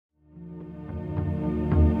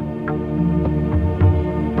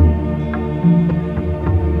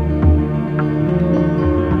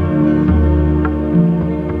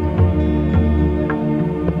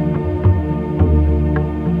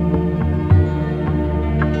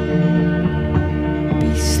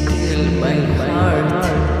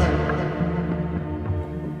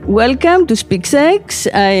Welcome to Speak Sex.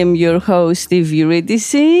 I am your host,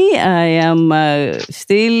 Eurydice. I am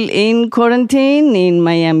still in quarantine in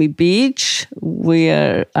Miami Beach. We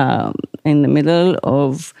are in the middle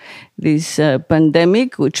of this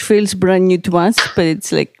pandemic, which feels brand new to us, but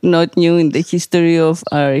it's like not new in the history of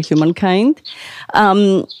our humankind.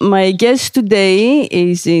 My guest today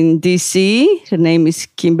is in DC. Her name is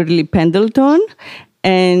Kimberly Pendleton.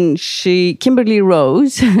 And Kimberly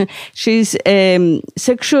Rose, she's a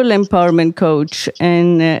sexual empowerment coach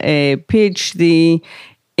and a PhD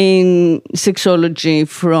in sexology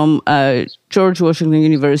from George Washington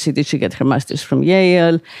University. She got her master's from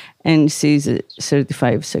Yale, and she's a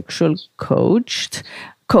certified sexual coach,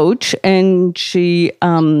 and she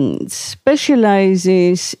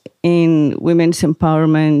specializes in women's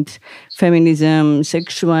empowerment, feminism,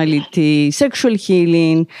 sexuality, sexual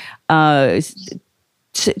healing,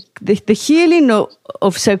 the healing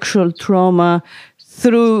of sexual trauma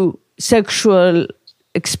through sexual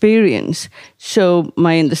experience. So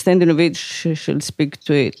my understanding of it, she'll speak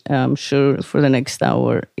to it, I'm sure, for the next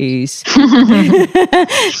hour, is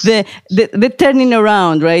the turning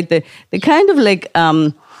around, right? The kind of like,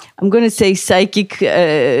 I'm going to say psychic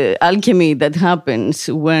alchemy that happens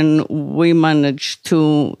when we manage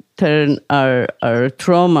to turn our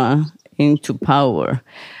trauma into power.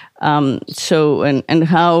 And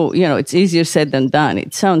how, it's easier said than done.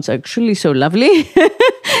 It sounds actually so lovely,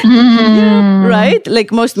 right?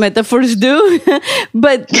 Like most metaphors do.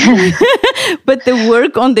 but the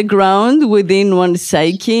work on the ground within one's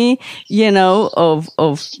psyche, of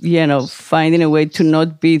finding a way to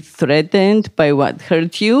not be threatened by what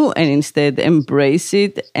hurt you and instead embrace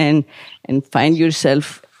it and find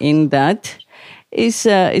yourself in that is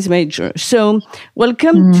major. So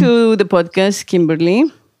welcome to the podcast, Kimberly.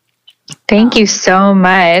 Thank you so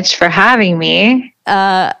much for having me.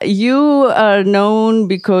 You are known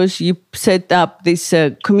because you set up this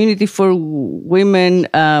community for women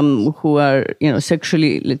who are,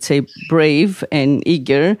 sexually, let's say, brave and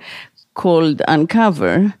eager, called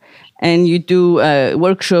Uncover. And you do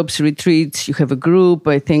workshops, retreats. You have a group.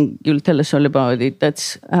 I think you'll tell us all about it.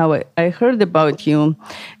 That's how I heard about you.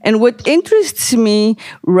 And what interests me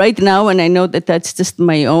right now, and I know that that's just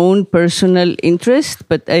my own personal interest,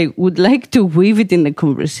 but I would like to weave it in the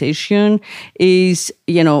conversation, is,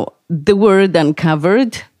 the word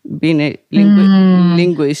uncovered, being a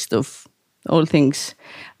linguist of all things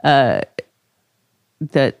that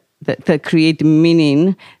create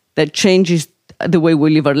meaning, that changes the way we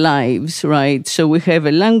live our lives, right? So we have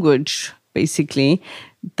a language, basically,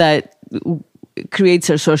 that creates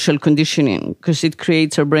our social conditioning, because it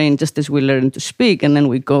creates our brain just as we learn to speak, and then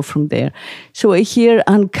we go from there. So I hear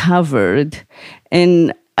uncovered,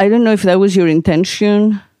 and I don't know if that was your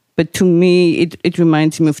intention, but to me, it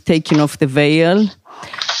reminds me of taking off the veil,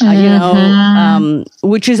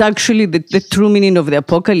 which is actually the true meaning of the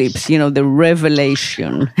apocalypse, the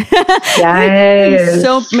revelation. Yes.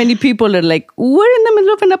 So many people are like, we're in the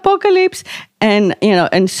middle of an apocalypse. And,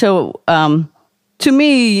 so to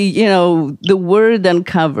me, the word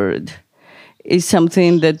uncovered is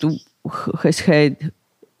something that has had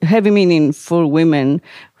heavy meaning for women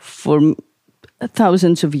for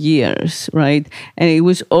thousands of years, right? And it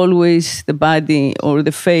was always the body or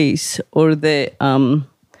the face or the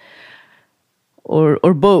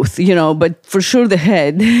or both, but for sure the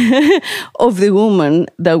head of the woman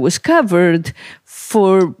that was covered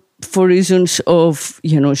for reasons of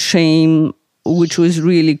shame, which was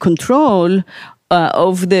really control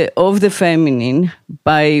of the feminine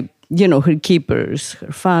by her keepers,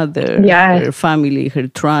 her father, her family, her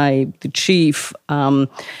tribe, the chief.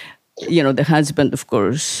 The husband, of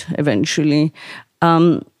course, eventually.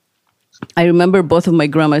 I remember both of my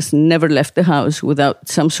grandmas never left the house without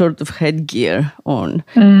some sort of headgear on.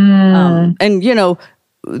 And,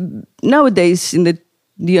 nowadays in the,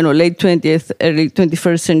 late 20th, early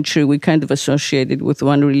 21st century, we kind of associated with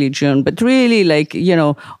one religion. But really,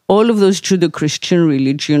 all of those Judeo-Christian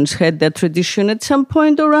religions had that tradition at some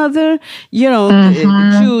point or other.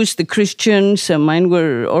 The Jews, the Christians, mine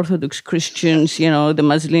were Orthodox Christians, the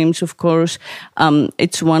Muslims, of course.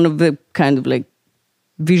 It's one of the kind of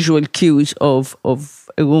visual cues of a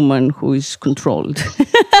woman who is controlled.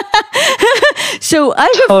 So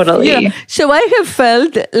I have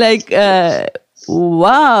felt like,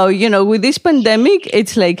 wow, with this pandemic,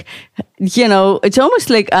 it's like, it's almost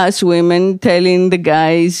like us women telling the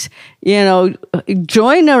guys,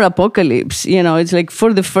 join our apocalypse. It's like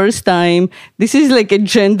for the first time, this is like a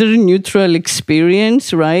gender neutral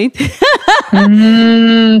experience, right?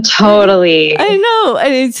 Totally. I know.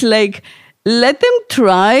 And it's like, let them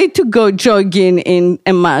try to go jogging in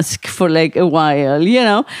a mask for like a while,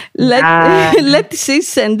 let let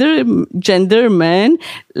gender men,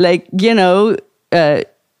 like,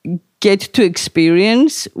 get to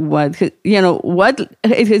experience what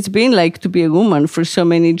it has been like to be a woman for so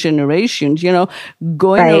many generations,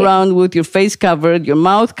 going around with your face covered, your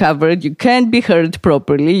mouth covered, you can't be heard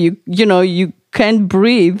properly, you can't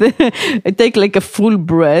breathe, take like a full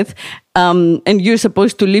breath, and you're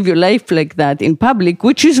supposed to live your life like that in public,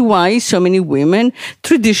 which is why so many women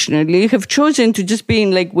traditionally have chosen to just be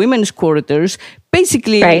in like women's quarters,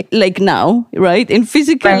 basically like now, right? In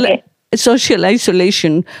physical social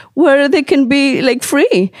isolation, where they can be like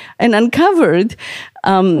free and uncovered.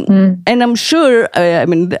 And I'm sure,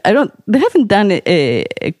 they haven't done a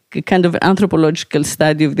kind of anthropological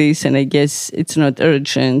study of this, and I guess it's not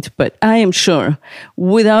urgent, but I am sure,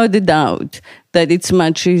 without a doubt, that it's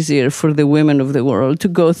much easier for the women of the world to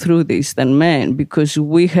go through this than men, because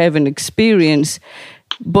we have an experience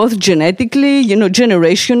both genetically,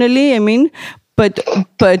 generationally,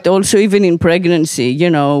 but also even in pregnancy,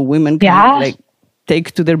 women can like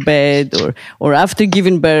take to their bed or after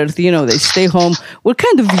giving birth, they stay home. We're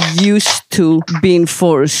kind of used to being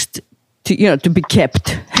forced to be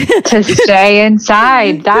kept. To stay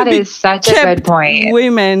inside. That is such a good point.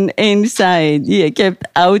 Women inside. Yeah, kept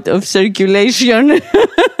out of circulation.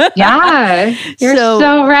 Yeah, you're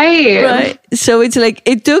so right. Right. So it's like,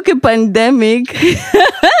 it took a pandemic.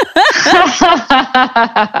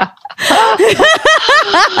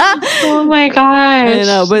 Oh my gosh.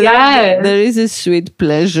 But there is a sweet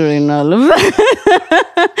pleasure in all of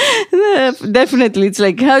that. Definitely. It's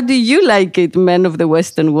like, how do you like it, men of the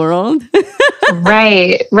Western world?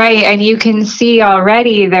 Right. And you can see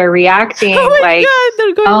already they're reacting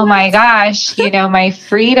oh my gosh, my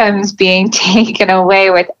freedom's being taken away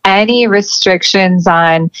with any restrictions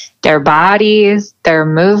on their bodies, their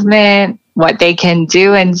movement, what they can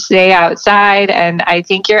do and stay outside. And I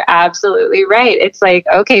think you're absolutely right. It's like,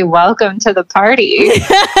 okay, welcome to the party.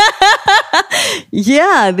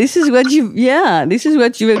 This is what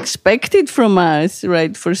you expected from us,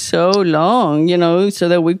 right? For so long, so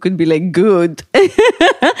that we could be like good.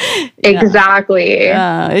 Exactly.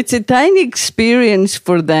 It's a tiny experience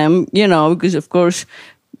for them, because of course,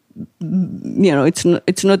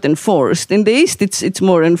 it's not enforced. In the East, it's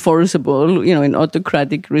more enforceable, in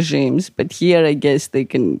autocratic regimes. But here, I guess they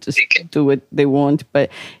can just do what they want.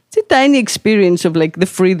 But it's a tiny experience of like the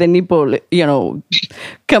Free the Nipple,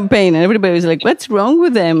 campaign. And everybody was like, what's wrong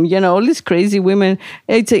with them? All these crazy women.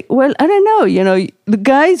 It's like, well, I don't know. The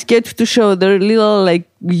guys get to show their little like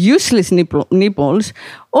useless nipples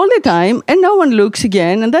all the time, and no one looks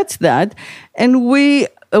again. And that's that. And we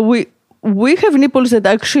have nipples that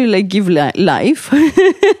actually like give life,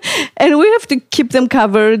 and we have to keep them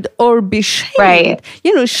covered or be shamed,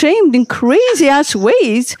 shamed in crazy ass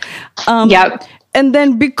ways. And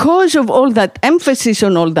then because of all that emphasis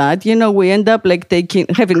on all that, we end up like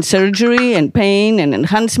having surgery and pain and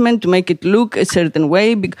enhancement to make it look a certain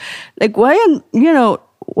way. Like, why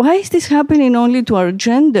is this happening only to our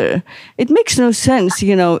gender? It makes no sense,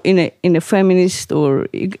 in a feminist or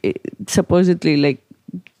supposedly like,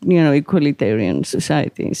 equalitarian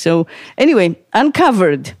society. So anyway,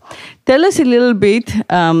 Uncovered. Tell us a little bit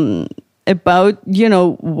about,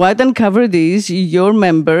 what Uncovered is, your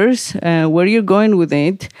members, where you're going with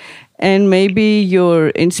it, and maybe your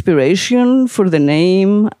inspiration for the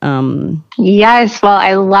name. Yes, well,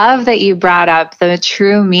 I love that you brought up the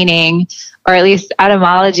true meaning, or at least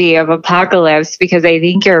etymology, of apocalypse, because I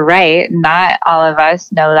think you're right. Not all of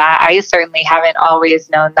us know that. I certainly haven't always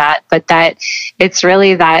known that, but that it's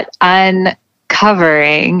really that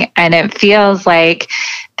uncovering. And it feels like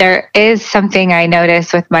there is something I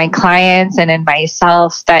notice with my clients and in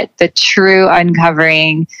myself, that the true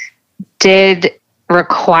uncovering did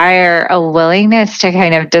require a willingness to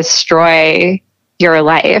kind of destroy your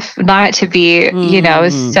life, not to be,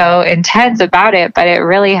 so intense about it, but it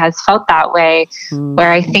really has felt that way,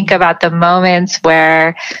 where I think about the moments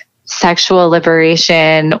where sexual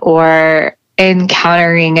liberation or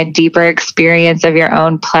encountering a deeper experience of your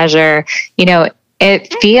own pleasure,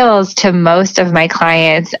 it feels to most of my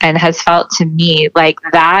clients, and has felt to me, like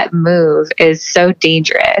that move is so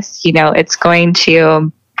dangerous. It's going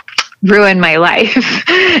to ruin my life.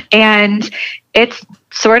 And it's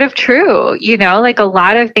sort of true, like a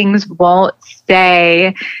lot of things won't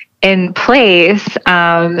stay in place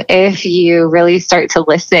if you really start to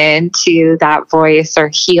listen to that voice, or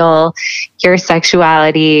heal your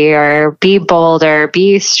sexuality, or be bolder,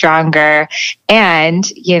 be stronger. And,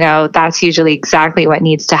 that's usually exactly what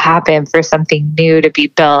needs to happen for something new to be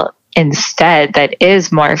built instead that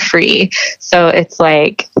is more free. So it's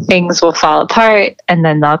like things will fall apart and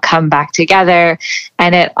then they'll come back together,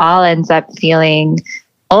 and it all ends up feeling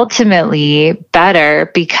ultimately better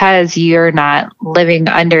because you're not living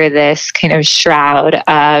under this kind of shroud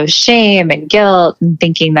of shame and guilt and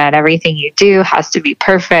thinking that everything you do has to be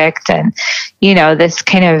perfect, and this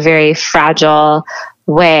kind of very fragile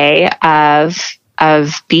way of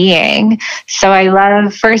being. So I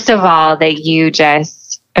love, first of all, that you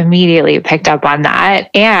just immediately picked up on that.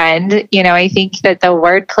 And, I think that the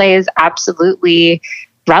wordplay is absolutely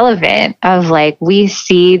relevant, of like, we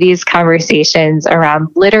see these conversations around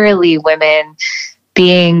literally women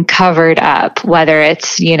being covered up, whether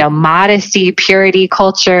it's, modesty, purity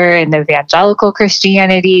culture and evangelical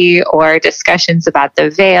Christianity, or discussions about the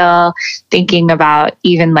veil, thinking about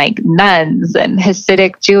even like nuns and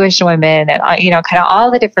Hasidic Jewish women, and, kind of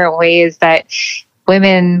all the different ways that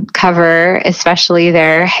women cover, especially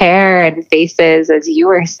their hair and faces, as you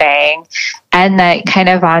were saying. And that kind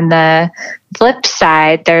of on the flip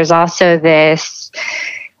side, there's also this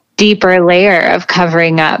deeper layer of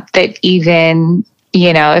covering up that even,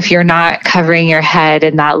 if you're not covering your head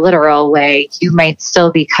in that literal way, you might still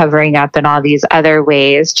be covering up in all these other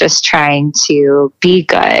ways, just trying to be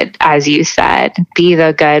good, as you said, be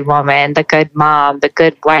the good woman, the good mom, the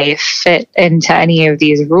good wife, fit into any of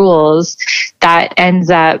these rules. That ends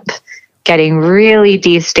up getting really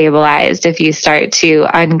destabilized if you start to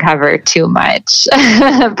uncover too much,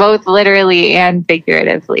 both literally and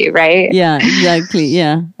figuratively, right? Yeah, exactly.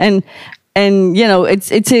 Yeah. And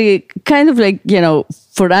it's a kind of like,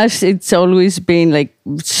 for us, it's always been like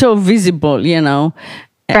so visible,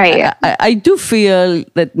 Right. I do feel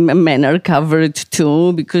that men are covered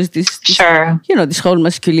too, because this sure. This whole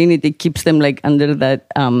masculinity keeps them like under that,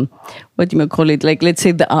 what do you call it? Like, let's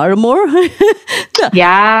say the armor.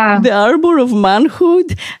 The armor of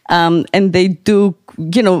manhood. And they do,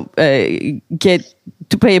 get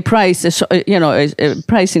to pay a price, a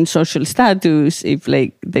price in social status if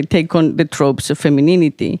like they take on the tropes of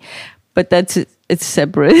femininity. But it's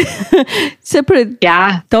separate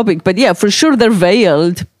topic. But yeah, for sure they're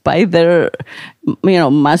veiled by their,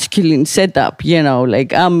 masculine setup,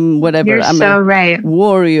 like whatever. You're so right.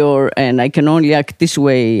 Warrior, and I can only act this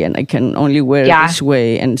way, and I can only wear this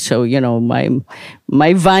way. And so,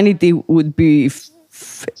 my vanity would be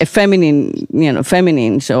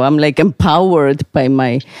feminine. So I'm like empowered by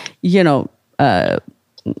my,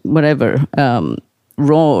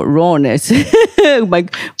 rawness, my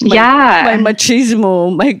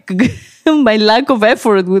machismo, my lack of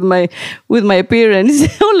effort with my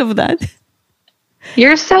appearance, all of that.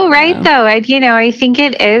 You're so right, though. And, I think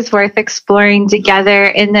it is worth exploring together,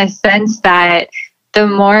 in the sense that the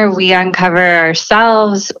more we uncover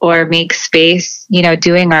ourselves or make space,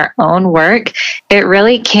 doing our own work, it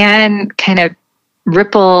really can kind of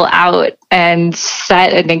ripple out and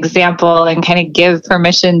set an example and kind of give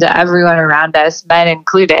permission to everyone around us, men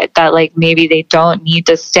included, that like maybe they don't need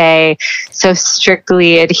to stay so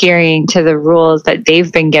strictly adhering to the rules that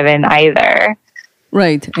they've been given either.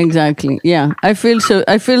 Right, exactly. Yeah, I feel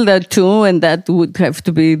that too, and that would have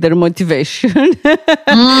to be their motivation.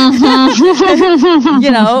 Mm-hmm.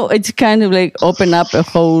 It's kind of like open up a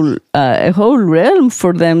whole realm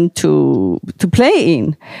for them to play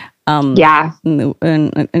in. And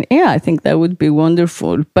I think that would be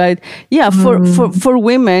wonderful. But yeah, for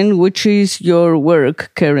women, which is your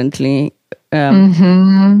work currently,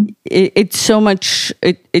 it's so much.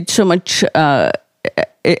 It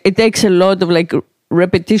takes a lot of like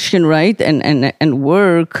repetition, right, and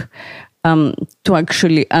work to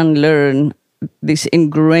actually unlearn this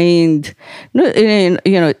ingrained.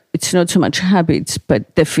 It's not so much habits,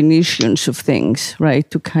 but definitions of things, right?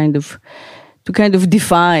 To kind of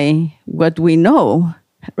defy what we know,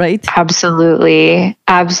 right? Absolutely.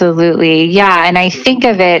 Yeah. And I think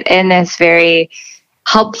of it in this very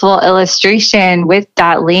helpful illustration with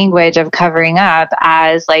that language of covering up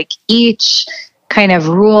as like each kind of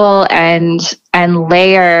rule and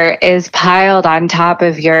layer is piled on top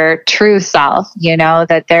of your true self,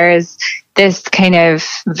 that there's this kind of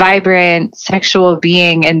vibrant sexual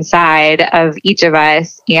being inside of each of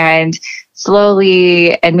us, and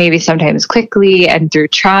slowly and maybe sometimes quickly and through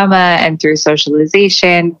trauma and through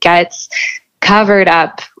socialization gets covered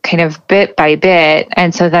up kind of bit by bit.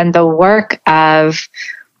 And so then the work of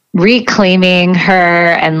reclaiming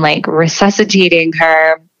her and like resuscitating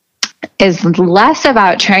her is less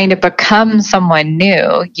about trying to become someone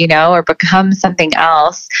new, or become something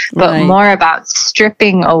else, but more about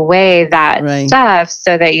stripping away that stuff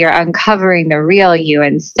so that you're uncovering the real you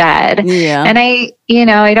instead. Yeah. And I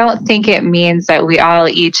don't think it means that we all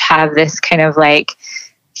each have this kind of like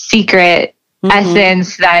secret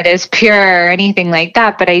essence that is pure or anything like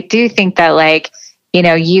that. But I do think that like, you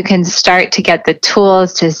know, you can start to get the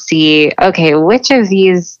tools to see, okay, which of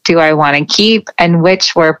these do I want to keep and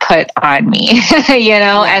which were put on me, you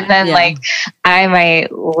know, and then like I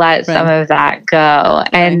might let some of that go.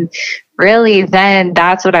 And really then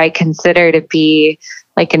that's what I consider to be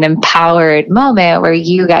like an empowered moment where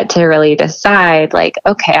you get to really decide like,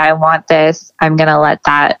 okay, I want this. I'm going to let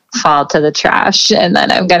that fall to the trash and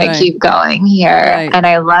then I'm going to keep going here. And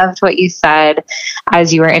I loved what you said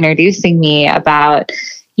as you were introducing me about,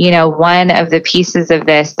 you know, one of the pieces of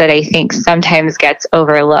this that I think sometimes gets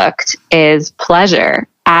overlooked is pleasure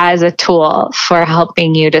as a tool for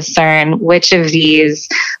helping you discern which of these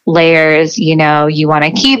layers, you know, you want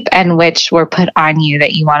to keep and which were put on you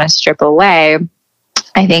that you want to strip away.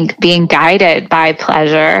 I think being guided by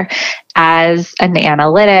pleasure as an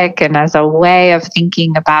analytic and as a way of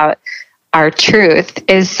thinking about our truth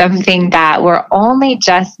is something that we're only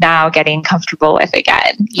just now getting comfortable with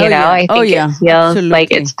again. You know, I think it feels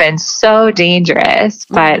like it's been so dangerous,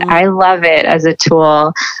 but I love it as a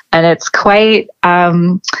tool and it's quite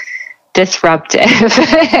disruptive in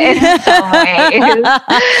some ways.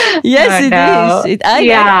 Yes, it is. I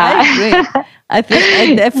agree. I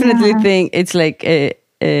definitely think it's like a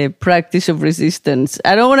practice of resistance.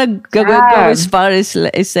 I don't want to go as far as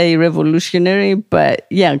say revolutionary, but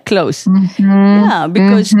yeah, close. Yeah,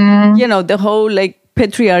 because you know the whole like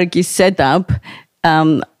patriarchy setup.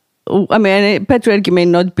 I mean, patriarchy may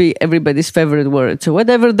not be everybody's favorite word. So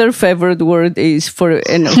whatever their favorite word is for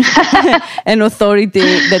an authority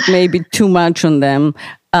that may be too much on them.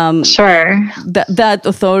 That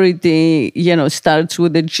authority, you know, starts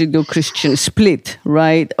with the Judeo-Christian split,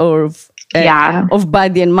 right? Of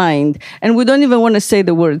body and mind. And we don't even want to say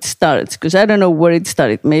the word starts because I don't know where it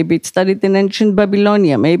started. Maybe it started in ancient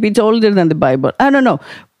Babylonia. Maybe it's older than the Bible. I don't know.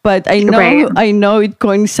 But I know it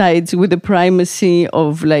coincides with the primacy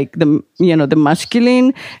of like the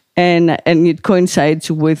masculine and it coincides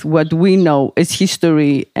with what we know as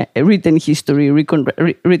history, written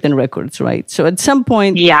records, right? So at some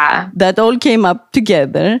point, that all came up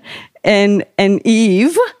together and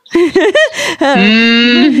Eve,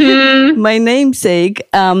 my namesake,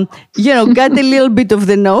 got a little bit of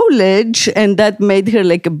the knowledge and that made her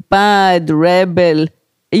like a bad rebel,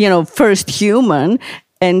 first human.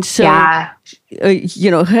 And so,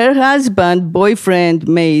 her husband, boyfriend,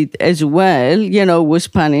 mate as well, was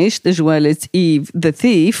punished as well as Eve, the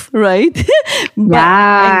thief, right? And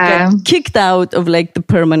got kicked out of like the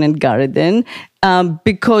permanent garden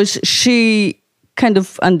because she kind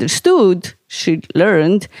of understood, she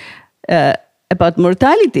learned about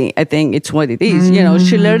mortality. I think it's what it is.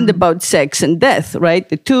 She learned about sex and death, right?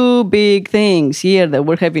 The two big things here that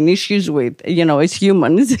we're having issues with, as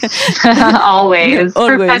humans. Always.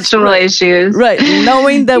 Perpetual issues. Right.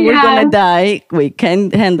 Knowing that we're going to die, we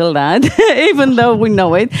can't handle that, even though we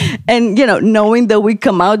know it. And, knowing that we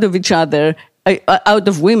come out of each other, out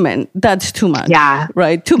of women, that's too much. Yeah.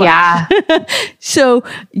 Right? Too much. Yeah. So,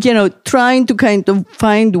 trying to kind of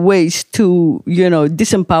find ways to,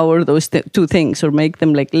 disempower those two things or make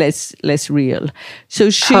them like less real.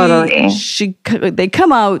 So they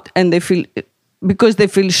come out and they feel, because they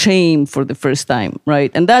feel shame for the first time, right?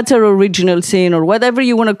 And that's our original sin or whatever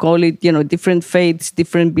you want to call it, different faiths,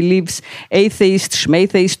 different beliefs, atheist,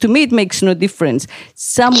 schmatheist. To me, it makes no difference.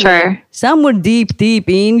 Somewhere deep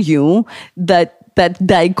in you, that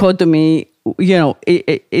dichotomy,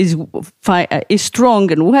 is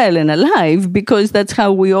strong and well and alive because that's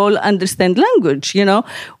how we all understand language.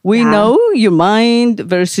 We know your mind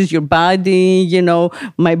versus your body.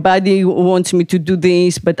 My body wants me to do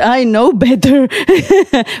this, but I know better,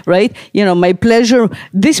 right? My pleasure,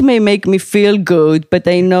 this may make me feel good, but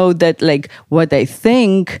I know that like what I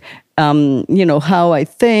think, how I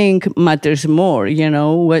think matters more,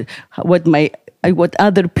 what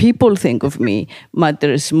other people think of me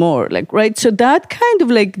matters more, like, right? So that kind of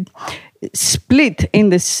like split in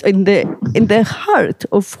the heart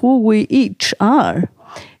of who we each are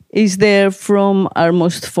is there from our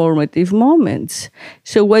most formative moments.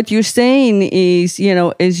 So what you're saying is,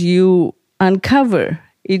 as you uncover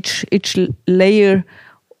each layer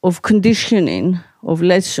of conditioning, of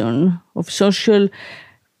lesson, of social,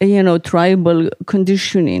 tribal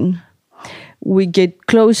conditioning, we get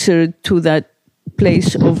closer to that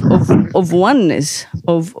place of oneness,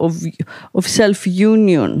 of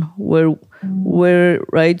self-union, where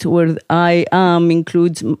I am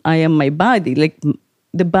includes I am my body. Like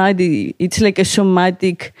the body, it's like a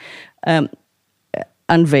somatic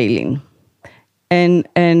unveiling. And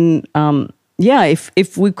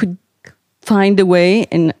if we could find a way,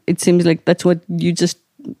 and it seems like that's what you just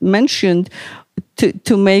mentioned,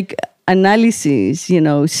 to make analysis,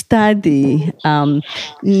 study,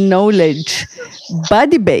 knowledge,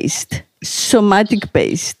 body-based,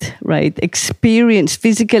 somatic-based, right?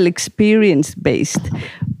 Physical experience-based,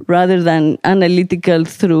 rather than analytical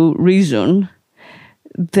through reason,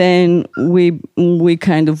 then we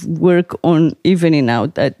kind of work on evening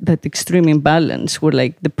out that extreme imbalance where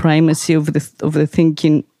like the primacy of the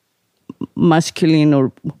thinking masculine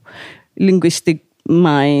or linguistic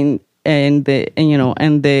mind and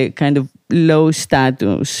the kind of low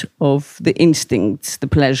status of the instincts, the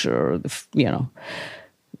pleasure, the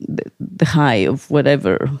high of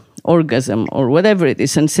whatever orgasm or whatever it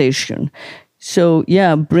is, sensation. So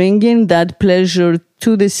yeah, bringing that pleasure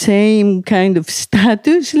to the same kind of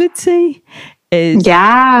status, let's say,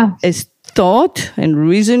 as thought and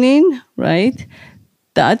reasoning, right?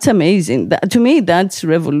 That's amazing. To me, that's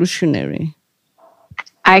revolutionary.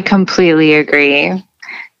 I completely agree.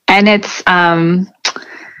 And it's,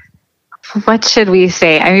 what should we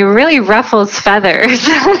say? I mean, it really ruffles feathers.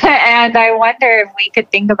 And I wonder if we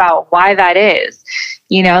could think about why that is.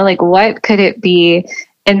 Like what could it be?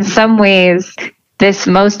 In some ways, this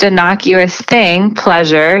most innocuous thing,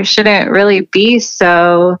 pleasure, shouldn't really be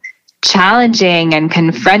so challenging and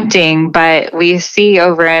confronting, but we see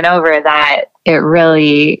over and over that it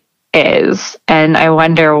really is. And I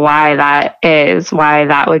wonder why that is, why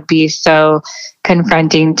that would be so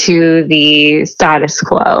confronting to the status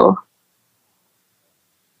quo.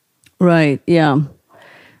 Right, yeah.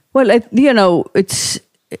 Well, it's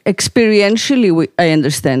experientially, I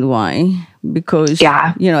understand why, because,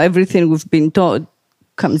 everything we've been taught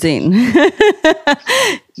comes in.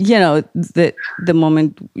 The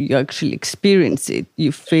moment you actually experience it,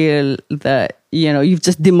 you feel that, you've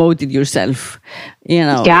just demoted yourself.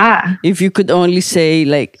 If you could only say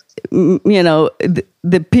like,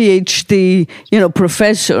 the PhD,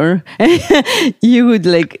 professor, you would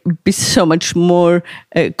like be so much more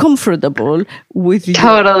comfortable with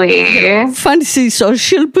your fancy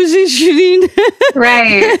social positioning.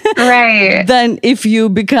 Right. Than if you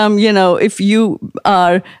become, if you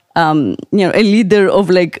are, a leader of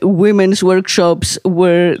like women's workshops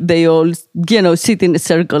where they all, sit in a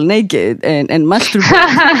circle naked and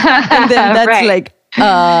masturbate. And then that's like,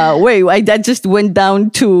 wait, that just went down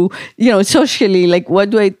to, socially, like, what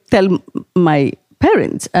do I tell my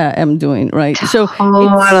parents I'm doing, right? So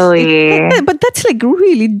totally. But that's like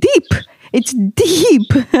really deep. It's deep.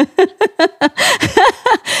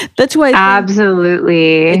 That's why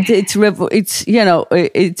absolutely it's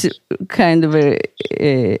kind of a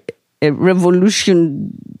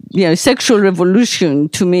revolution, sexual revolution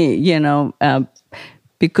to me,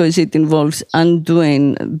 because it involves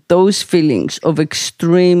undoing those feelings of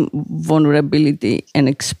extreme vulnerability and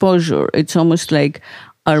exposure. It's almost like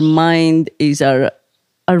our mind is our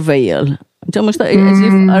veil. It's almost like as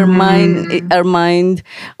if our mind,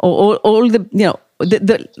 all the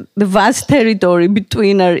the vast territory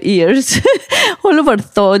between our ears, all of our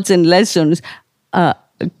thoughts and lessons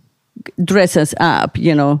dress us up,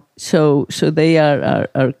 So they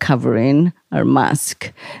are covering, our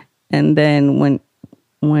mask, and then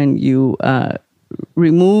when you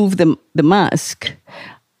remove the mask,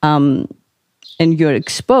 and you're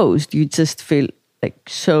exposed, you just feel like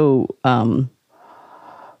so.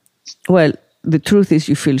 Well, the truth is,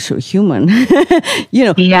 you feel so human.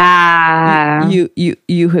 Yeah.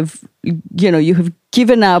 You have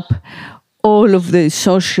given up all of the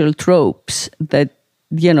social tropes that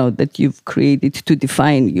you've created to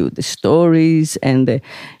define you, the stories and the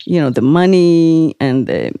money and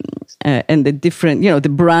the different, the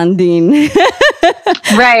branding.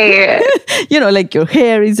 Right. Like your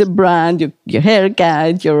hair is a brand, your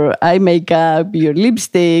haircut, your eye makeup, your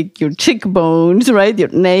lipstick, your cheekbones, right? Your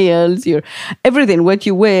nails, your everything, what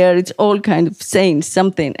you wear, it's all kind of saying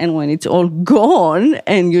something. And when it's all gone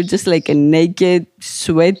and you're just like a naked,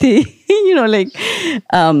 sweaty,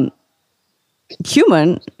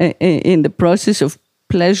 human in the process of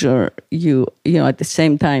pleasure, you at the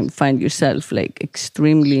same time find yourself like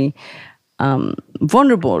extremely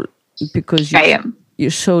vulnerable because you're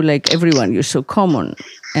so like everyone, you're so common,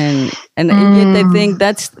 and yet I think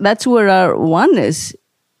that's where our oneness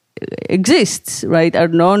exists, right? Our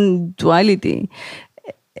non-duality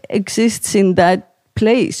exists in that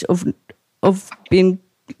place of being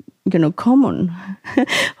common,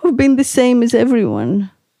 of being the same as everyone.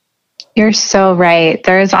 You're so right.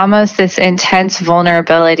 There's almost this intense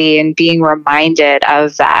vulnerability in being reminded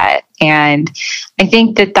of that. And I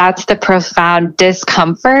think that that's the profound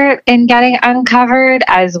discomfort in getting uncovered,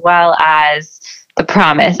 as well as the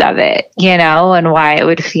promise of it, and why it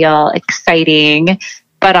would feel exciting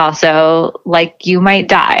but also like you might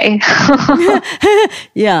die.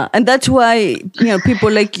 Yeah, and that's why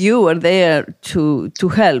people like you are there to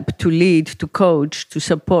help, to lead, to coach, to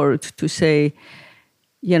support, to say,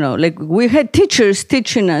 like we had teachers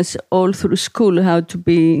teaching us all through school how to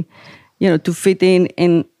be, to fit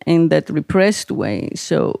in that repressed way.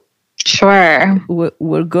 So sure,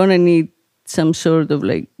 we're gonna need some sort of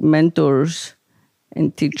like mentors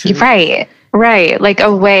and teachers. Right. Like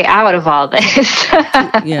a way out of all this.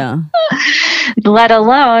 Yeah. Let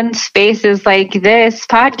alone spaces like this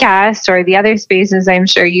podcast or the other spaces I'm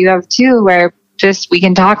sure you have too, where just we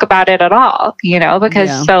can talk about it at all,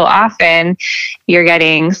 because so often you're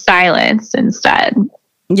getting silenced instead.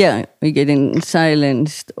 Yeah, we're getting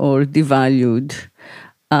silenced or devalued,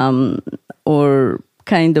 or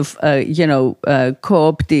kind of,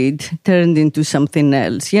 co-opted, turned into something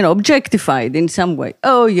else, objectified in some way.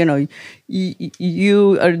 Oh,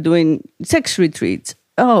 you are doing sex retreats.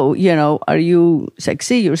 Oh, are you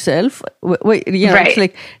sexy yourself? Wait, right. It's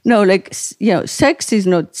like, no, like, sex is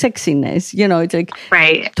not sexiness. It's like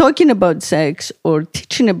right. Talking about sex or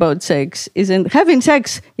teaching about sex isn't having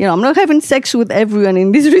sex. I'm not having sex with everyone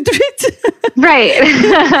in this retreat. Right.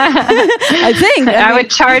 I think. I would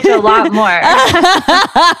charge a lot more.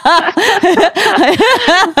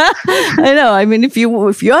 I know. I mean, if you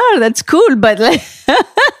are, that's cool. But like,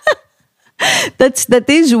 that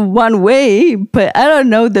is one way. But I don't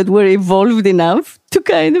know that we're evolved enough to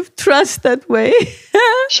kind of trust that way.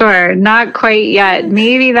 Sure, not quite yet.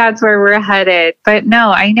 Maybe that's where we're headed. But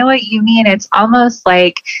no, I know what you mean. It's almost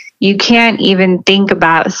like you can't even think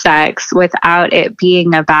about sex without it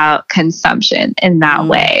being about consumption in that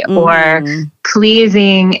way, or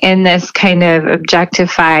pleasing in this kind of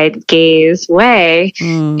objectified gaze way.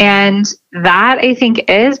 And that, I think,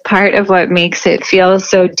 is part of what makes it feel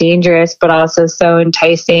so dangerous, but also so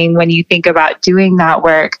enticing when you think about doing that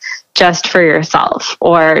work just for yourself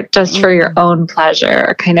or just for your own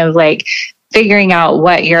pleasure, kind of like figuring out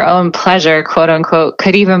what your own pleasure, quote unquote,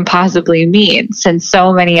 could even possibly mean, since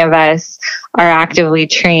so many of us are actively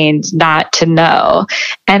trained not to know.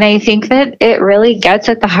 And I think that it really gets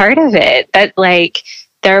at the heart of it, that like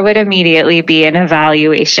there would immediately be an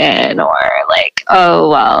evaluation or like,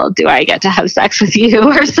 oh, well, do I get to have sex with you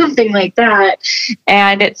or something like that?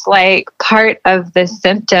 And it's like part of the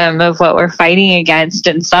symptom of what we're fighting against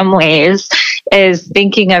in some ways is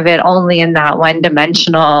thinking of it only in that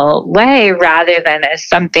one-dimensional way rather than as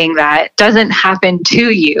something that doesn't happen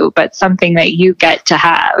to you, but something that you get to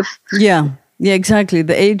have. Yeah, exactly.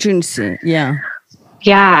 The agency. Yeah.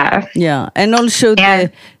 And also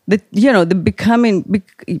the becoming,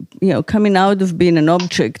 coming out of being an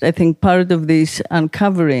object. I think part of this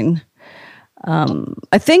uncovering.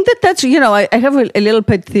 I think that's I have a little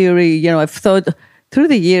pet theory. I've thought through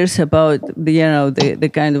the years about the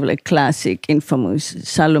kind of like classic, infamous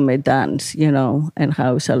Salome dance, and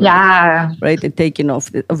how Salome, right, the taking off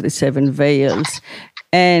of the 7 veils.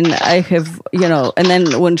 And I have, and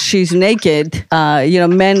then when she's naked,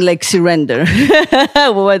 men like surrender,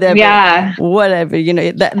 whatever,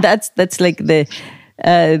 that's like the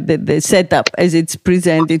setup as it's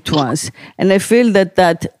presented to us. And I feel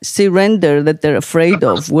that surrender that they're afraid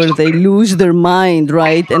of, where they lose their mind,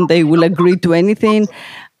 right, and they will agree to anything.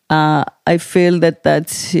 I feel that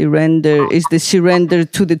surrender is the surrender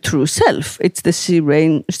to the true self. It's the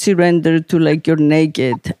surrender to like you're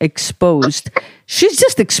naked, exposed. She's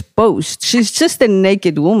just exposed. She's just a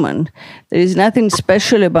naked woman. There is nothing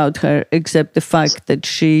special about her except the fact that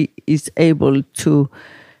she is able to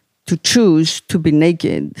choose to be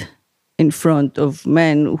naked in front of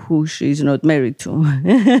men who she's not married to.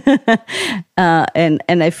 And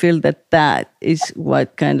I feel that is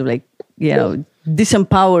what kind of like,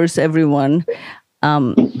 disempowers everyone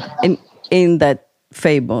in that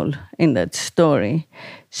fable, in that story.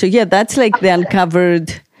 So that's like the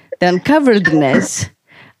uncoveredness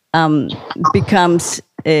becomes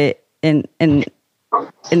an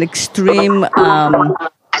extreme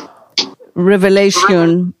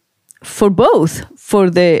revelation for both, for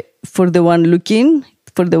the one looking,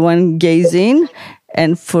 for the one gazing,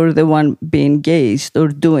 and for the one being gazed or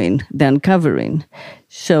doing the uncovering.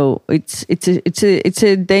 So it's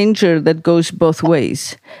a danger that goes both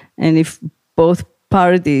ways. And if both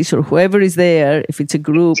parties or whoever is there, if it's a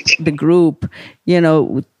group, the group,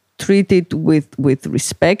 treat it with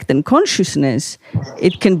respect and consciousness,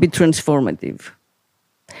 it can be transformative.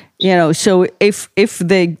 So if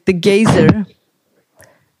the gazer,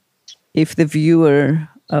 if the viewer,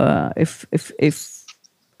 if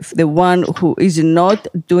the one who is not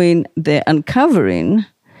doing the uncovering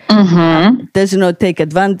does not take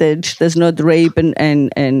advantage, does not rape and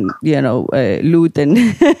loot and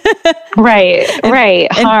right,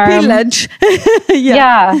 and harm, pillage.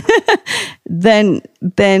 Then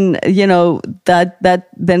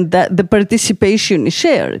the participation is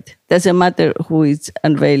shared. Doesn't matter who is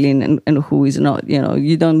unveiling and who is not.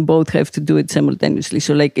 You don't both have to do it simultaneously.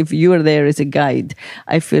 So, like, if you are there as a guide,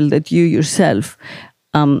 I feel that you yourself,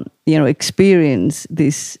 experience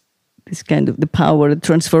this kind of the power, the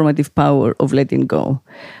transformative power of letting go.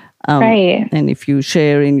 Right. And if you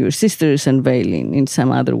share in your sister's unveiling in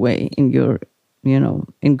some other way in your,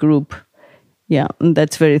 in group, and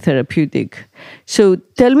that's very therapeutic. So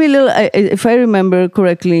tell me a little, if I remember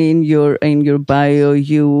correctly, in your bio,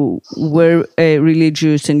 you were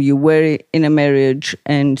religious and you were in a marriage,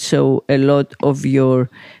 and so a lot of your,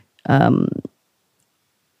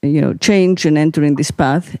 change and entering this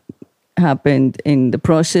path happened in the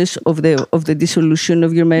process of the dissolution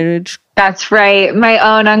of your marriage. That's right. My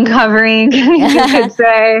own uncovering, you could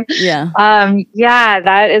say. Yeah.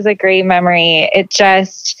 That is a great memory. It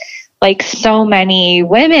just, like so many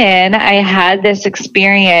women, I had this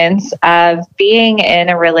experience of being in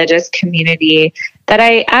a religious community that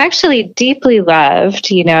I actually deeply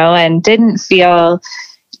loved, and didn't feel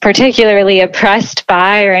particularly oppressed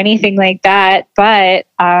by or anything like that. But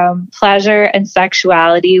pleasure and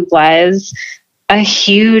sexuality was a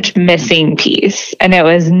huge missing piece. And it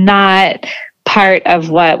was not part of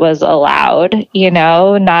what was allowed,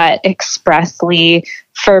 not expressly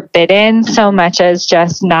forbidden so much as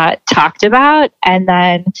just not talked about. And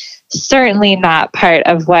then certainly not part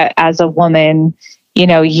of what, as a woman,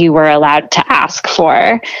 you were allowed to ask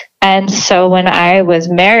for. And so when I was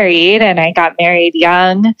married, and I got married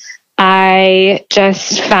young, I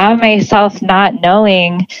just found myself not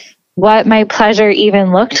knowing what my pleasure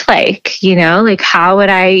even looked like, like how would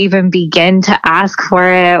I even begin to ask for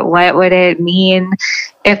it? What would it mean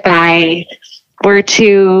if I were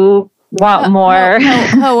to want more?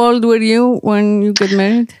 How old were you when you got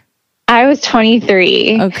married? I was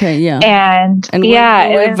 23. Okay, yeah. And were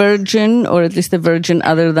you a virgin, or at least a virgin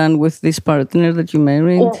other than with this partner that you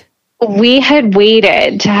married? We had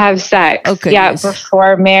waited to have sex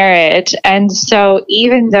before marriage. And so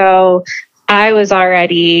even though I was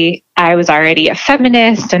already a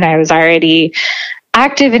feminist and I was already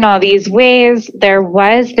active in all these ways, there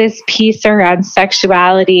was this piece around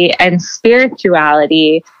sexuality and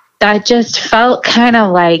spirituality that just felt kind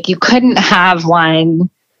of like you couldn't have one.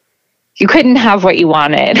 You couldn't have what you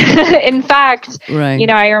wanted. In fact, right.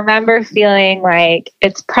 I remember feeling like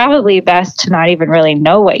it's probably best to not even really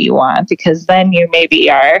know what you want, because then you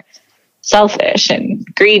maybe are selfish and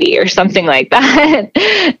greedy or something like that.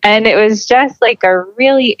 And it was just like a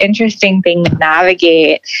really interesting thing to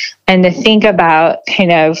navigate and to think about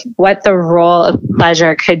kind of what the role of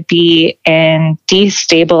pleasure could be in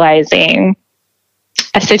destabilizing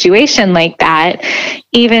a situation like that,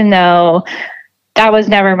 even though that was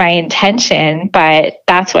never my intention, but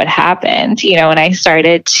that's what happened. When I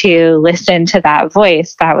started to listen to that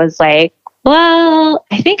voice, that was like, well,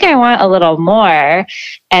 I think I want a little more.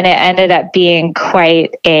 And it ended up being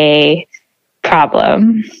quite a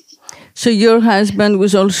problem. So your husband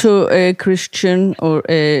was also a Christian or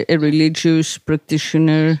a religious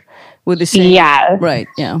practitioner with the same... Yeah. Right,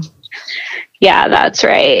 yeah. Yeah, that's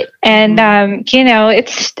right. And,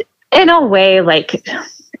 it's in a way like...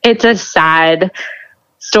 It's a sad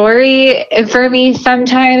story for me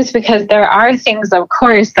sometimes, because there are things, of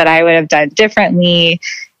course, that I would have done differently.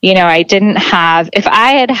 I didn't have, if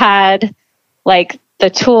I had like the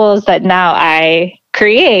tools that now I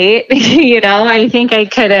create, I think I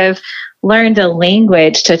could have learned a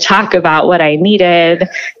language to talk about what I needed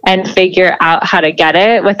and figure out how to get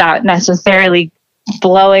it without necessarily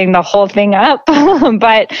blowing the whole thing up.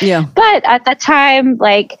 But at the time,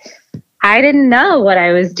 like, I didn't know what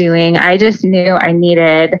I was doing. I just knew I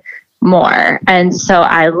needed more. And so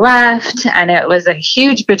I left, and it was a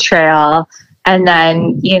huge betrayal. And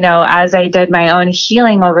then, as I did my own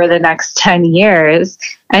healing over the next 10 years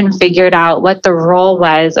and figured out what the role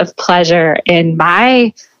was of pleasure in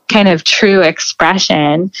my kind of true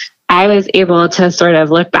expression, I was able to sort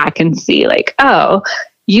of look back and see like, oh,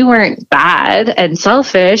 you weren't bad and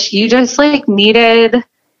selfish. You just like needed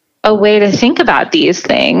a way to think about these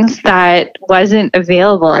things that wasn't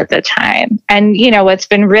available at the time. And, what's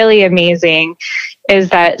been really amazing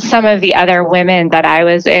is that some of the other women that I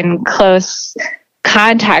was in close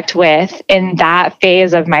contact with in that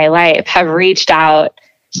phase of my life have reached out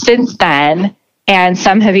since then. And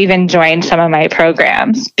some have even joined some of my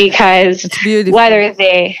programs, because whether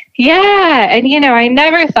they, and, I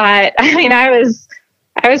never thought,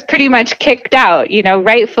 I I was pretty much kicked out,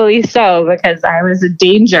 rightfully so, because I was a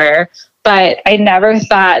danger. But I never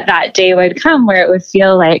thought that day would come where it would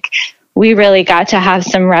feel like we really got to have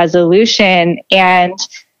some resolution. And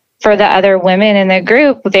for the other women in the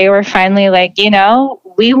group, they were finally like,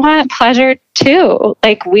 we want pleasure too.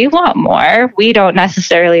 Like, we want more. We don't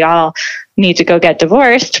necessarily all need to go get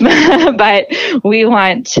divorced, but we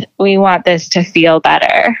want this to feel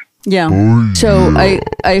better. Yeah. So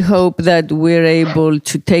I hope that we're able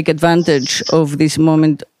to take advantage of this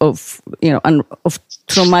moment of, of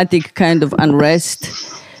traumatic kind of unrest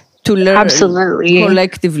to learn absolutely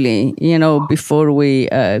collectively, before we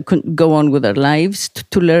go on with our lives,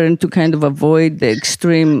 to learn to kind of avoid the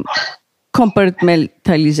extreme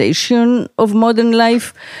compartmentalization of modern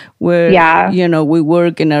life, where we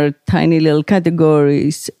work in our tiny little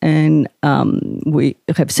categories, and we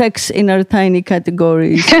have sex in our tiny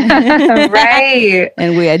categories, right?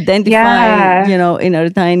 And we identify, in our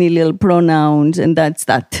tiny little pronouns, and that's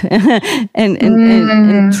that,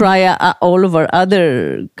 and try all of our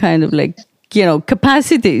other kind of like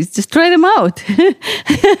capacities. Just try them out.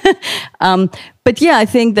 But I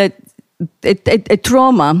think that a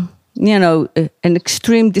trauma, an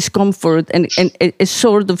extreme discomfort and a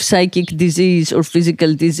sort of psychic disease or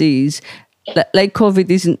physical disease, like COVID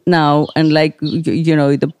isn't now, and like,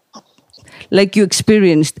 like you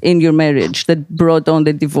experienced in your marriage that brought on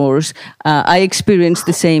the divorce. I experienced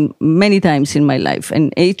the same many times in my life.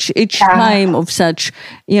 And each time of such,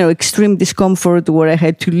 extreme discomfort where I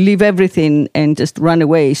had to leave everything and just run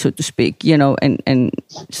away, so to speak, and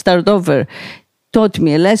start over, taught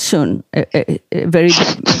me a lesson, a very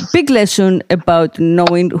big lesson about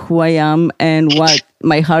knowing who I am and what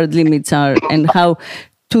my hard limits are, and how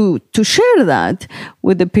to share that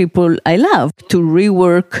with the people I love, to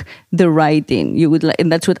rework the writing.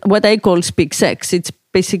 And that's what I call speak sex. It's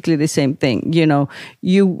basically the same thing.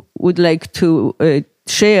 You would like to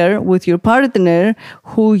share with your partner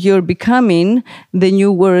who you're becoming, the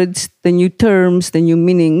new words, the new terms, the new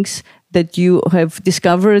meanings that you have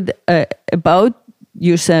discovered about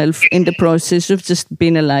yourself in the process of just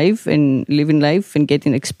being alive and living life and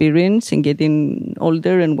getting experience and getting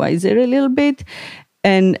older and wiser a little bit,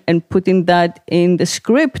 and putting that in the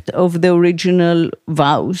script of the original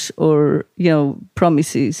vows or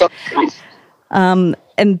promises.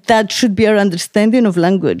 And that should be our understanding of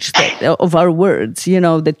language, of our words,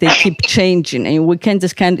 that they keep changing. And we can't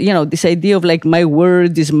just this idea of like, my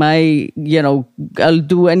word is my, I'll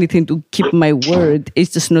do anything to keep my word,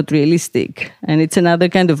 is just not realistic. And it's another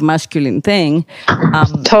kind of masculine thing.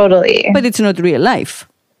 Totally. But it's not real life.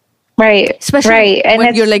 Right. Especially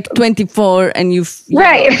when you're like 24 and you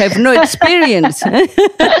have no experience.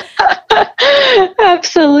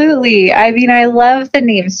 Absolutely. I mean, I love the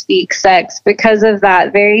name Speak Sex because of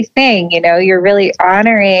that very thing. You're really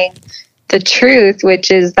honoring the truth, which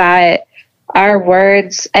is that our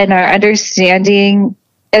words and our understanding,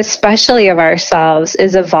 especially of ourselves,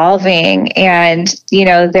 is evolving. And,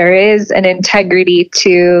 there is an integrity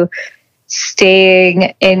to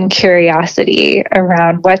staying in curiosity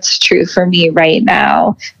around what's true for me right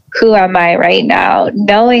now. Who am I right now?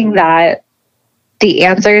 Knowing that the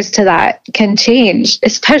answers to that can change,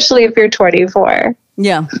 especially if you're 24.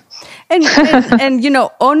 Yeah. And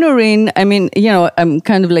honoring, I mean, I'm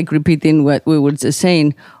kind of like repeating what we were just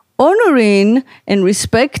saying, honoring and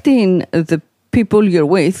respecting the people you're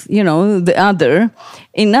with, the other,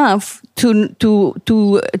 enough to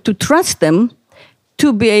trust them,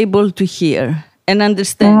 to be able to hear and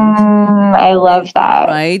understand. I love that.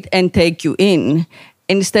 Right? And take you in,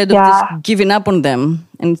 instead of just giving up on them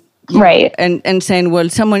and and saying, well,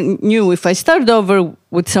 someone knew, if I start over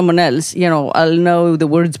with someone else, I'll know the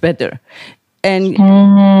words better. And,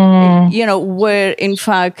 where in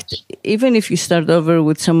fact, even if you start over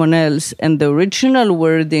with someone else and the original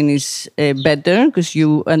wording is better, because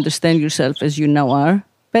you understand yourself as you now are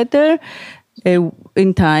better,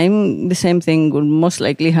 in time, the same thing will most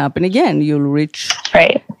likely happen again. You'll reach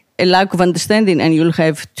a lack of understanding, and you'll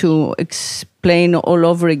have to explain all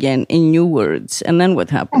over again in new words. And then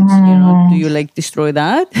what happens? Do you like destroy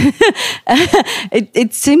that?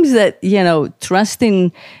 It seems that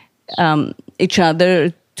trusting each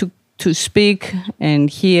other to speak and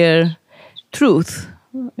hear truth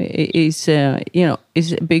is a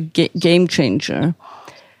big game changer.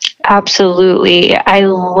 Absolutely. I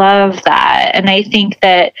love that. And I think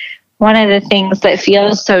that one of the things that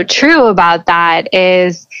feels so true about that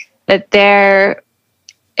is that there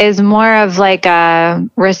is more of like a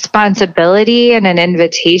responsibility and an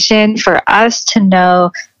invitation for us to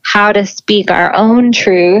know how to speak our own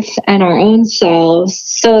truth and our own selves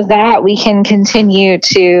so that we can continue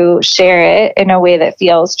to share it in a way that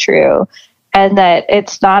feels true. And that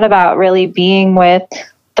it's not about really being with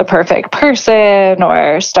the perfect person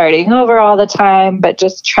or starting over all the time, but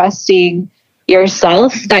just trusting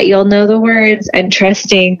yourself that you'll know the words and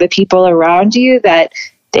trusting the people around you that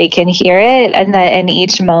they can hear it, and that in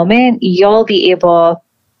each moment you'll be able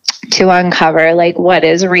to uncover like what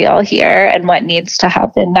is real here and what needs to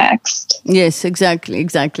happen next. Yes, exactly. And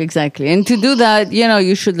to do that,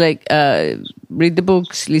 you should read the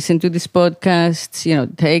books, listen to these podcasts,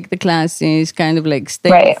 take the classes, kind of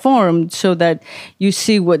stay informed so that you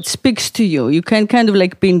see what speaks to you. You can kind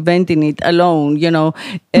of be inventing it alone,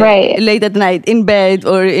 late at night in bed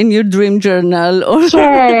or in your dream journal. Or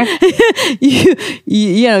sure.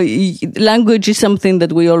 Language is something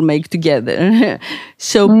that we all make together.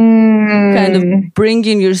 So kind of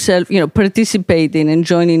bringing yourself, participating and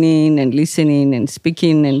joining in and listening and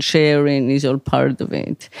speaking and sharing is all part of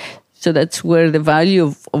it. So that's where the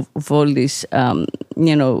value of all this,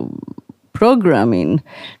 programming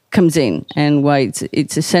comes in, and why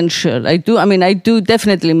it's essential. I do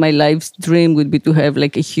definitely. My life's dream would be to have a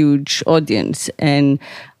huge audience, and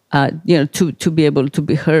to be able to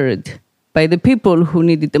be heard by the people who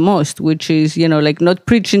need it the most, which is not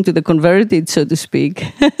preaching to the converted, so to speak.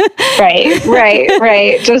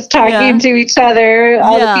 Right. Just talking to each other,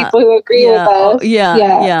 all the people who agree with us.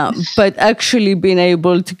 Yeah. But actually being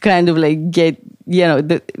able to kind of get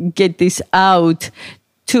this out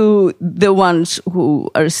to the ones who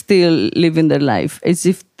are still living their life as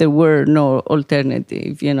if there were no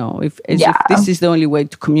alternative. If this is the only way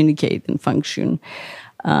to communicate and function.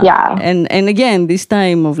 And again, this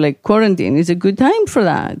time of quarantine is a good time for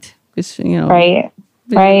that because right.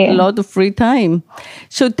 A lot of free time.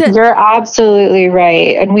 So you're absolutely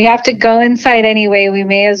right. And we have to go inside anyway. We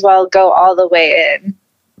may as well go all the way in.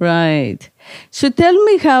 Right. So tell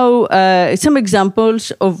me how some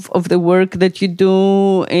examples of the work that you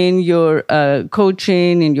do in your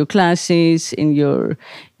coaching, in your classes, in your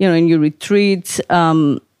in your retreats,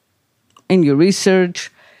 in your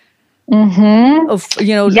research. Of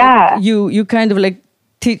you kind of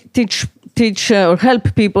teach or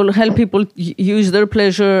help people use their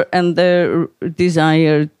pleasure and their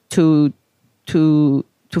desire to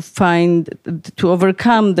find, to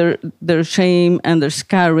overcome their shame and their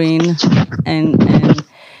scarring, and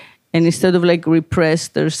instead of repress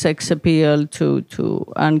their sex appeal to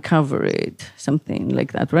uncover it, something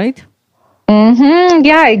like that, right?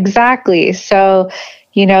 Yeah, exactly. So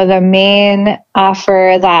the main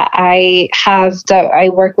offer that I have that I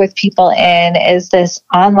work with people in is this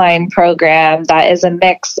online program that is a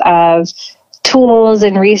mix of tools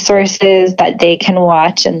and resources that they can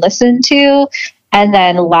watch and listen to, and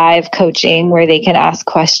then live coaching where they can ask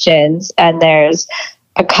questions. And there's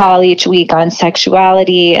a call each week on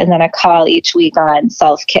sexuality and then a call each week on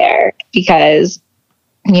self-care, because,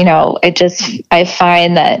 I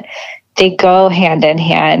find that they go hand in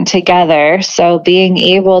hand together. So being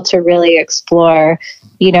able to really explore,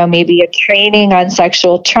 maybe a training on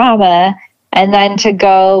sexual trauma, and then to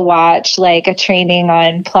go watch a training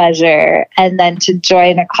on pleasure, and then to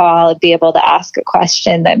join a call and be able to ask a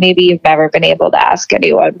question that maybe you've never been able to ask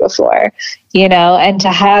anyone before, and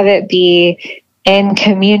to have it be in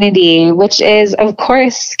community, which is of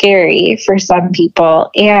course scary for some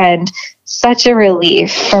people and such a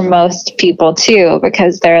relief for most people too,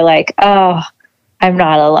 because they're oh, I'm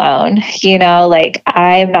not alone,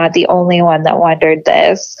 I'm not the only one that wondered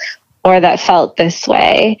this or that felt this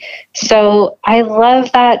way. So I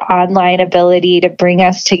love that online ability to bring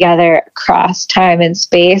us together across time and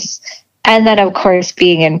space. And then, of course,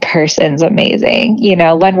 being in person is amazing,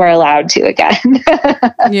 when we're allowed to again.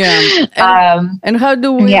 And how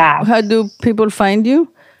do people find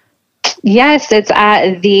you? Yes, it's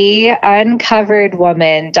at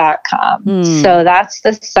theuncoveredwoman.com. So that's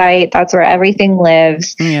the site. That's where everything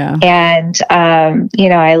lives. Yeah. And,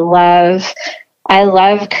 I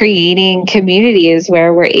love creating communities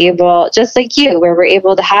where we're able, just like you, where we're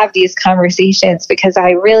able to have these conversations, because I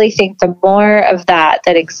really think the more of that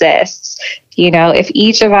exists, if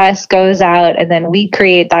each of us goes out and then we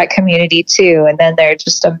create that community too, and then they're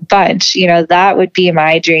just a bunch, that would be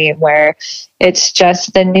my dream, where it's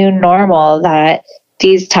just the new normal, that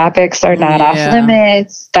these topics are not off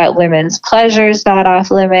limits, that women's pleasure is not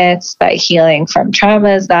off limits, that healing from trauma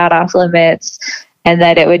is not off limits, and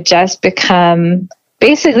that it would just become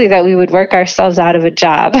basically that we would work ourselves out of a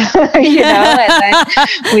job, you know, and then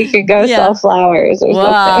we could go sell flowers or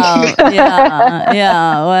something.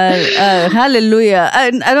 Well, hallelujah.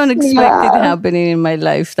 I don't expect it happening in my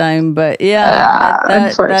lifetime, but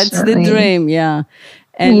that's the dream.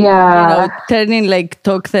 And you know, turning like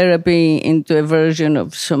talk therapy into a version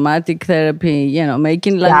of somatic therapy, you know,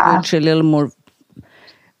 making language a little more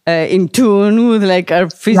in tune with like our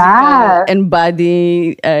physical and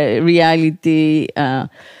body reality,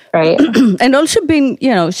 right? And also being,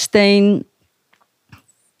 you know,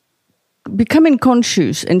 becoming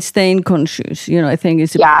conscious and staying conscious. You know, I think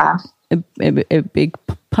is a big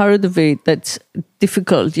part of it that's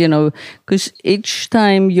difficult. You know, because each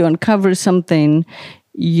time you uncover something,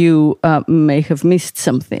 you may have missed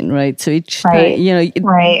something, right? So each time, you know,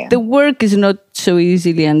 the work is not so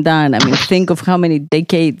easily undone. I mean, think of how many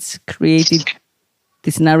decades created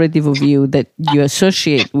this narrative of you that you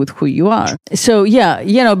associate with who you are. So yeah,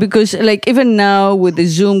 you know, because like even now with the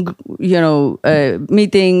Zoom, you know,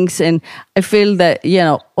 meetings, and I feel that, you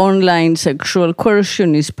know, online sexual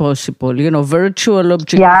coercion is possible. You know, virtual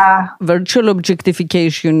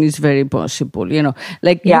objectification is very possible. You know,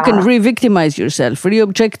 like you can re-victimize yourself,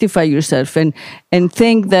 re-objectify yourself, and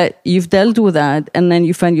think that you've dealt with that, and then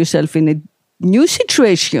you find yourself in a new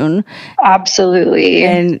situation. Absolutely.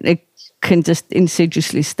 And it can just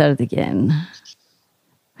insidiously start again.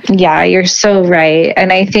 Yeah, you're so right.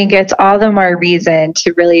 And I think it's all the more reason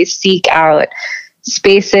to really seek out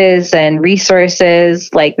spaces and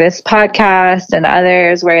resources like this podcast and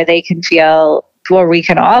others where we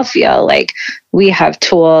can all feel like we have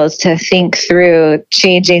tools to think through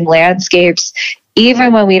changing landscapes,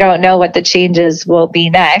 even when we don't know what the changes will be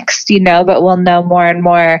next, you know, but we'll know more and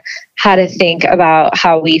more how to think about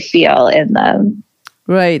how we feel in them.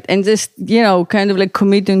 Right. And just, you know, kind of like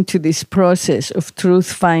committing to this process of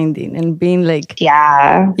truth finding and being like,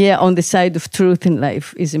 on the side of truth in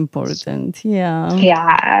life is important. And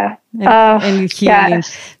healing.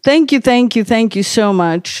 Yes. Thank you so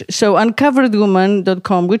much. So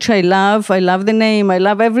uncoveredwoman.com, which I love the name. I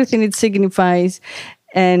love everything it signifies.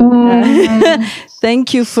 And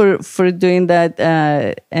thank you for doing that.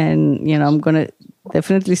 And, you know, I'm going to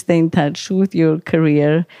definitely stay in touch with your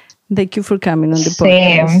career. Thank you for coming on the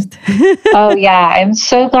podcast. Oh, yeah. I'm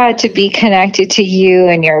so glad to be connected to you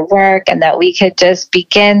and your work, and that we could just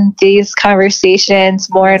begin these conversations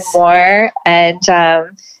more and more, and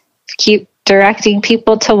keep directing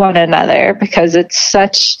people to one another, because it's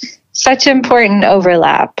such important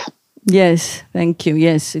overlap. Yes. Thank you.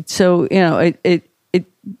 Yes. It's so, you know, it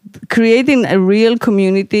creating a real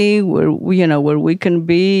community where we can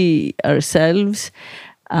be ourselves,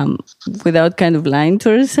 without kind of lying to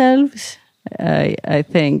ourselves, I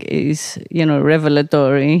think is, you know,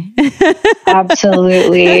 revelatory.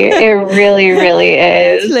 Absolutely. It really, really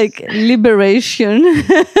is. It's like liberation.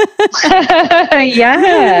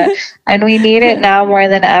 Yeah. And we need it now more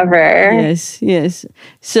than ever. Yes.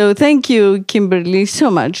 So thank you, Kimberly, so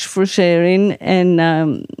much for sharing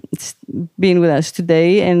and being with us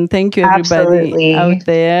today. And thank you, everybody out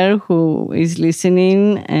there who is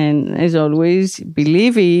listening. And as always,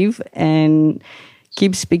 believe Eve and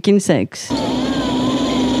keep speaking sex. If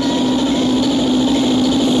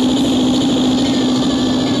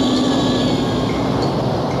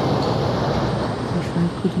I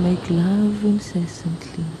could make love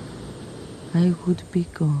incessantly, I would be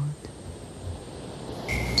God.